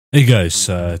Hey guys,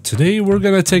 today we're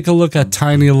gonna take a look at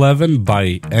Tiny11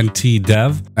 by NT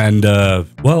and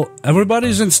well,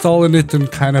 everybody's installing it in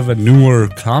kind of a newer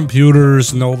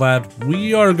computers and all that.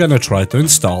 We are gonna try to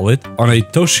install it on a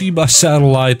Toshiba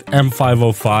satellite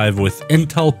M505 with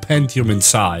Intel Pentium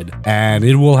inside, and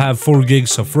it will have 4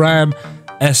 gigs of RAM,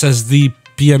 SSD,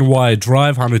 PNY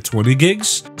drive, 120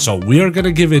 gigs. So we are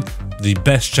gonna give it the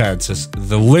best chances.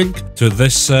 The link to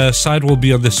this site will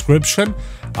be in the description.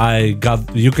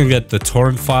 You can get the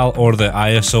torrent file or the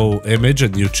ISO image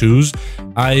and you choose.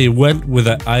 I went with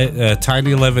a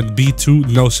Tiny11 B2,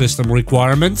 no system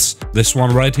requirements, this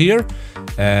one right here.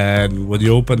 And when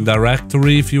you open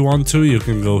directory, if you want to, you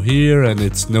can go here and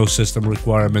it's no system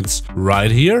requirements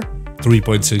right here.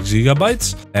 3.6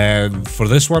 gigabytes, and for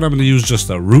this one I'm going to use just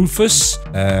a Rufus,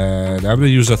 and I'm going to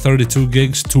use a 32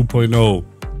 gigs 2.0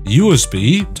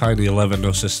 USB, Tiny11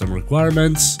 no system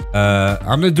requirements.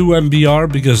 I'm gonna do MBR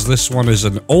because this one is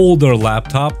an older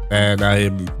laptop and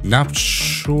I'm not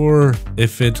sure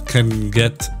if it can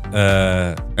get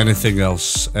anything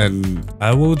else, and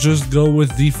I will just go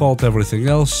with default everything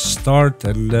else, start,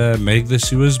 and make this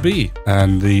USB.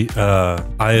 And the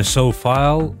ISO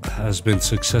file has been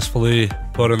successfully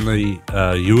put in the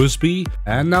USB,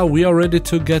 and now we are ready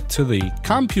to get to the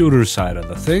computer side of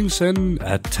the things and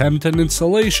attempt an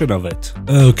installation of it.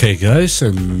 Okay guys,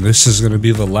 and this is going to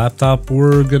be the laptop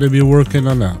we're going to be working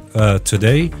on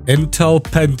today. Intel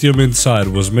Pentium inside,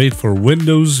 was made for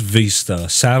Windows Vista,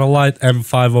 satellite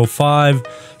M505,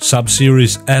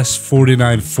 subseries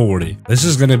S4940. This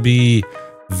is going to be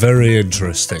very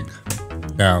interesting.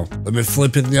 Now, let me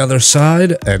flip it the other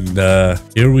side, and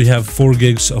here we have 4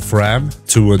 gigs of RAM,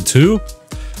 2 and 2.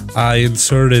 I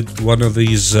inserted one of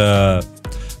these PNY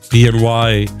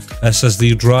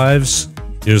SSD drives.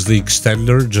 Here's the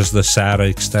extender, just the SATA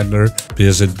extender,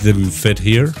 because it didn't fit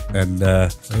here. And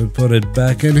let me put it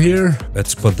back in here.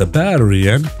 Let's put the battery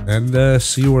in and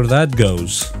see where that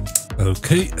goes.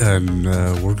 Okay, and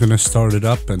we're gonna start it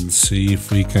up and see if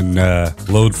we can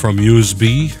load from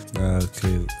USB.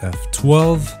 Okay,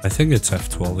 F12. I think it's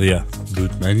F12, yeah.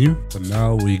 Boot menu. But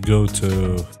now we go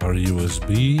to our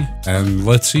USB and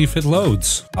let's see if it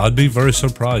loads. I'd be very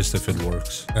surprised if it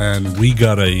works. And we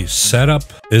got a setup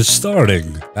is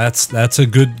starting. That's a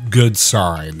good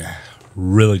sign.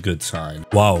 Really good sign.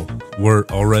 Wow, we're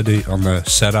already on the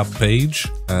setup page.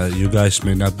 You guys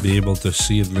may not be able to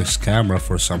see in this camera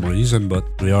for some reason, but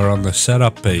we are on the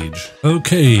setup page.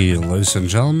 Okay, ladies and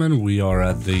gentlemen, we are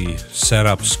at the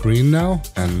setup screen now,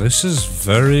 and this is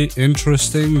very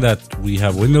interesting that we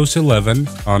have Windows 11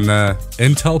 on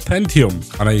Intel Pentium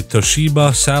on a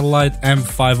Toshiba satellite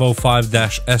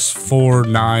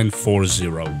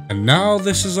M505-S4940. And now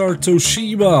this is our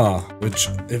Toshiba, which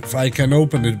if I can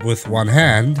open it with one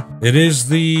hand, it is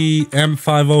the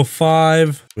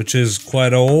M505, which is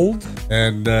quite old.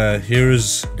 And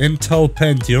here's Intel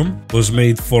Pentium, was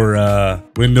made for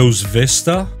Windows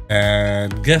Vista.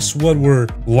 And guess what we're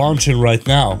launching right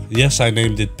now? Yes, I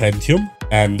named it Pentium.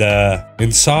 And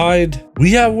inside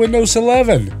we have Windows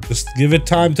 11. Just give it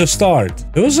time to start.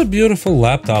 It was a beautiful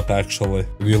laptop, actually.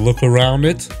 When you look around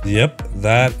it, yep,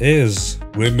 that is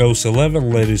Windows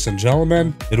 11, ladies and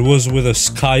gentlemen. It was with a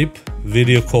Skype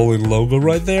video calling logo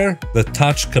right there. The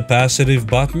touch capacitive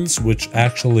buttons, which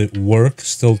actually work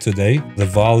still today. The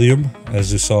volume,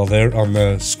 as you saw there on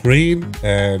the screen,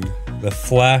 and the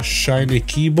flash shiny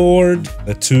keyboard,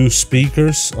 the 2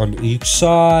 speakers on each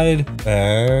side,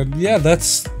 and yeah,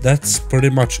 that's pretty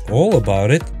much all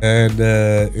about it. And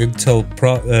Intel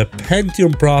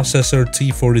Pentium processor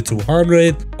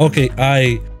T4200. Okay,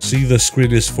 I see the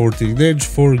screen is 14-inch,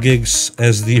 4 gigs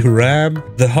SD RAM.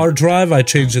 The hard drive, I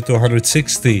changed it to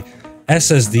 160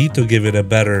 SSD to give it a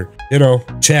better,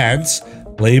 chance.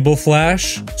 Label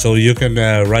flash, so you can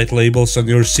write labels on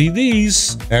your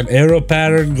CDs, and arrow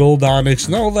pattern, gold onyx,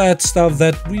 and all that stuff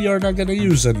that we are not going to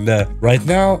use. And right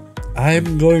now,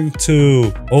 I'm going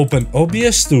to open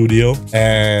OBS Studio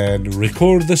and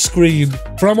record the screen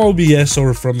from OBS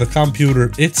or from the computer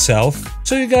itself,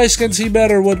 so you guys can see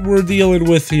better what we're dealing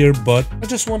with here. But I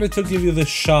just wanted to give you this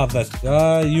shot that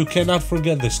you cannot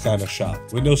forget this kind of shot.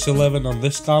 Windows 11 on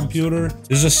this computer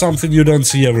is just something you don't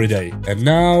see every day. And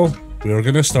now we are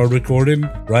gonna start recording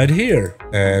right here,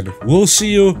 and we'll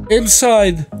see you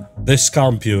inside this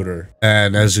computer.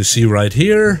 And as you see right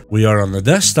here, we are on the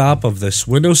desktop of this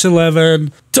Windows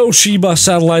 11 Toshiba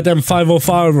satellite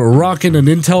M505 rocking an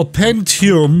Intel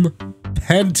Pentium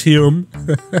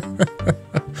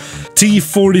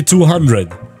T4200.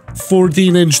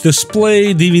 14-inch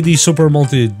display, DVD Super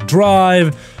Multi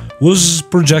Drive, was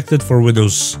projected for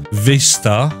Windows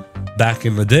Vista back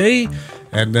in the day.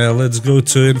 And let's go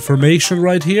to information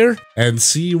right here and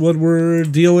see what we're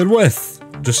dealing with.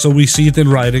 Just so we see it in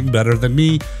writing better than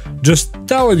me just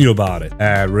telling you about it.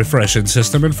 And refreshing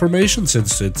system information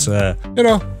since it's, you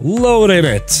know, loading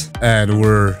it. And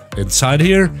we're inside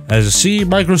here. As you see,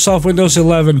 Microsoft Windows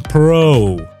 11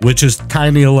 Pro, which is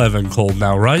Tiny11 called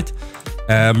now, right?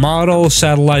 Model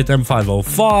Satellite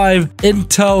M505,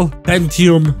 Intel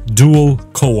Pentium dual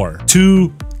core,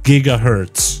 2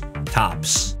 gigahertz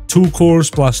tops, 2 cores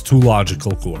plus 2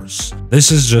 logical cores.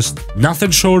 This is just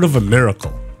nothing short of a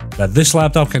miracle that this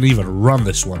laptop can even run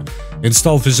this one.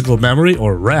 Install physical memory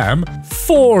or RAM,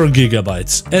 4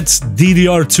 gigabytes. It's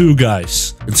DDR2,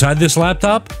 guys. Inside this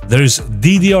laptop, there's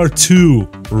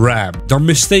DDR2 RAM. Don't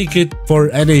mistake it for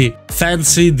any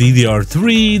fancy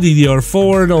DDR3,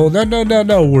 DDR4.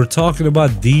 No. We're talking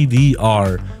about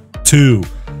DDR2.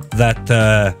 That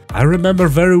I remember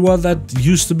very well. That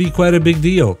used to be quite a big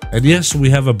deal. And yes, we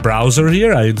have a browser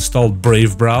here. I installed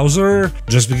Brave browser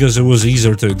just because it was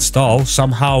easier to install.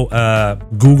 Somehow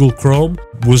Google Chrome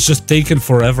was just taking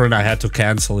forever and I had to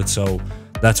cancel it, so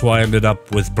that's why I ended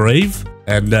up with Brave.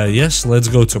 And yes, let's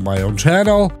go to my own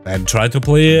channel and try to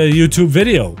play a YouTube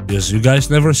video, because you guys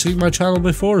never seen my channel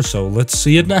before, so let's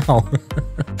see it now.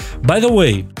 By the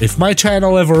way, if my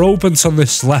channel ever opens on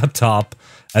this laptop,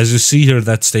 as you see here,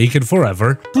 that's taken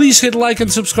forever, please hit like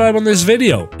and subscribe on this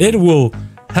video. It will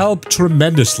help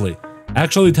tremendously.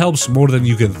 Actually, it helps more than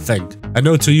you can think. I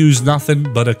know to you is nothing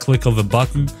but a click of a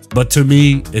button, but to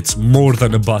me, it's more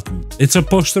than a button. It's a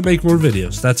push to make more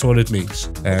videos. That's what it means.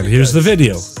 And here's the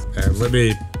video. And let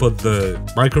me put the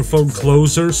microphone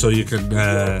closer so you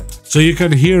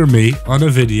can hear me on a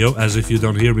video as if you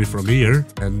don't hear me from here.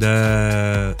 And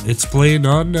it's playing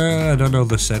on I don't know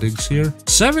the settings here.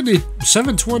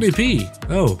 720p.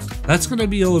 Oh, that's gonna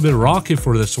be a little bit rocky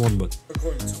for this one, but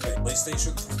We're going to make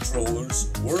PlayStation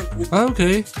controllers work with.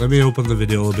 Okay, let me open the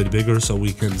video a little bit bigger so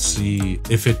we can see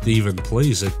if it even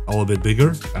plays it a little bit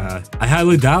bigger. I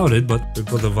highly doubt it, but we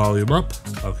put the volume up.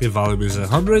 Okay, volume is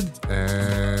 100,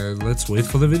 and let's wait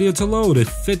for the video to load.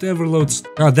 If it ever loads,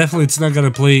 no, definitely it's not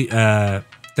gonna play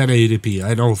 1080p.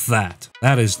 I know that.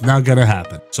 That is not gonna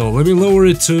happen. So let me lower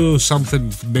it to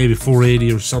something, maybe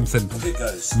 480 or something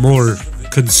more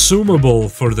consumable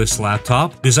for this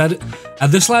laptop. Because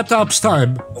at this laptop's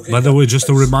time, by the way, just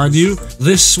to remind you,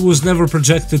 this was never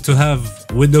projected to have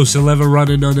Windows 11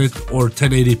 running on it or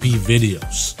 1080p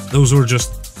videos. Those were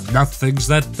just not things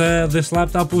that this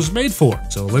laptop was made for.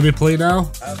 So let me play now.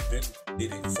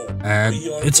 And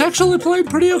it's actually playing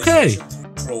pretty okay.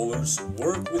 Controllers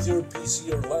work with your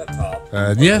PC or laptop.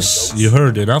 And yes, you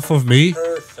heard enough of me.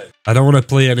 Perfect. I don't want to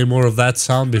play any more of that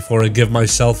sound before I give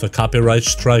myself a copyright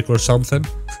strike or something.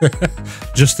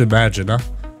 Just imagine, huh?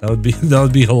 That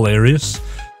would be hilarious.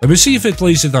 Let me see if it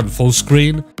plays it on full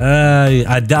screen.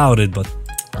 I doubt it, but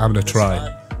I'm gonna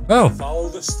try. Oh, Follow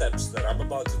the steps that I'm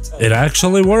about to tell it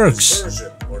actually works.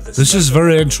 This is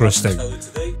very interesting.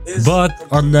 But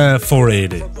on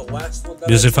 480.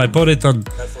 Because if I put it on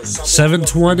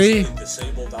 720,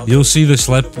 you'll see this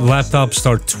laptop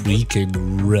start tweaking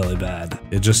really bad.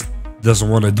 It just doesn't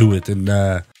want to do it in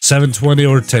 720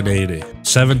 or 1080.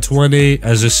 720,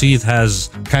 as you see, it has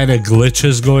kind of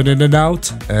glitches going in and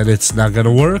out, and it's not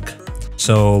gonna work.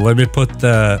 So let me put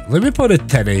it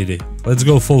 1080. Let's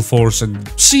go full force and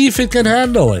see if it can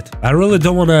handle it. I really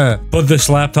don't want to put this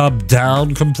laptop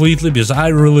down completely because I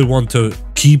really want to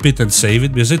keep it and save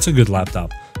it because it's a good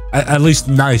laptop. At least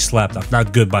nice laptop,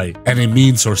 not good by any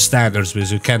means or standards,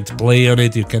 because you can't play on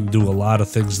it. You can do a lot of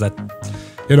things that,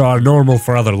 you know, are normal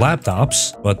for other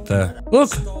laptops. But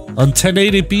look, on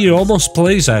 1080p, it almost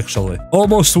plays actually,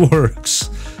 almost works.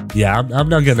 Yeah, I'm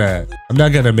not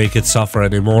gonna make it suffer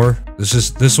anymore.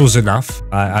 This was enough.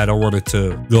 I don't want it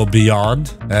to go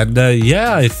beyond. And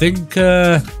yeah, I think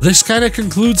this kind of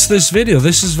concludes this video.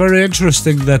 This is very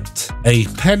interesting that a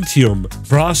Pentium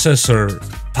processor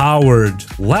powered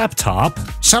laptop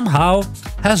somehow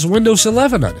has Windows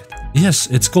 11 on it. Yes,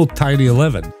 it's called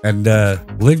Tiny11, and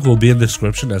link will be in the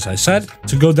description, as I said,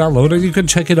 to go download it. You can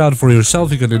check it out for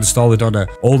yourself. You can install it on an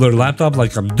older laptop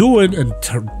like I'm doing and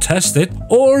test it,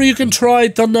 or you can try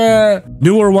it on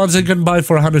newer ones you can buy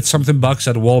for 100-something bucks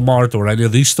at Walmart or any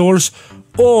of these stores,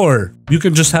 or you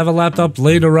can just have a laptop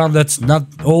laying around that's not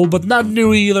old but not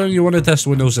new either, and you want to test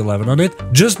Windows 11 on it.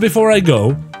 Just before I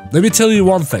go, let me tell you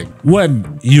one thing.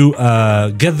 When you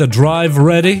get the drive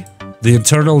ready, the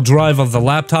internal drive of the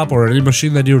laptop or any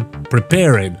machine that you're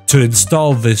preparing to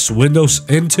install this Windows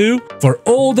into, for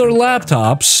older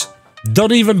laptops,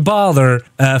 don't even bother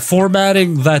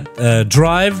formatting that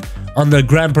drive on the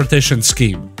grand partition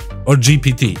scheme. or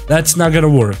GPT. That's not gonna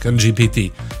work on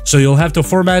GPT. So you'll have to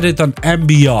format it on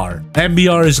MBR.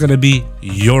 MBR is gonna be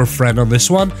your friend on this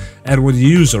one. And when you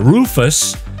use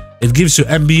Rufus, it gives you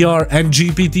MBR and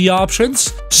GPT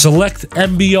options. Select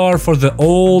MBR for the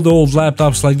old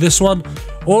laptops like this one,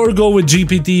 or go with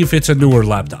GPT if it's a newer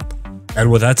laptop. And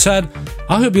with that said,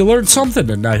 I hope you learned something,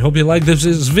 and I hope you liked this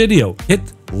video. Hit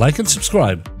like and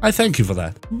subscribe. I thank you for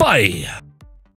that. Bye!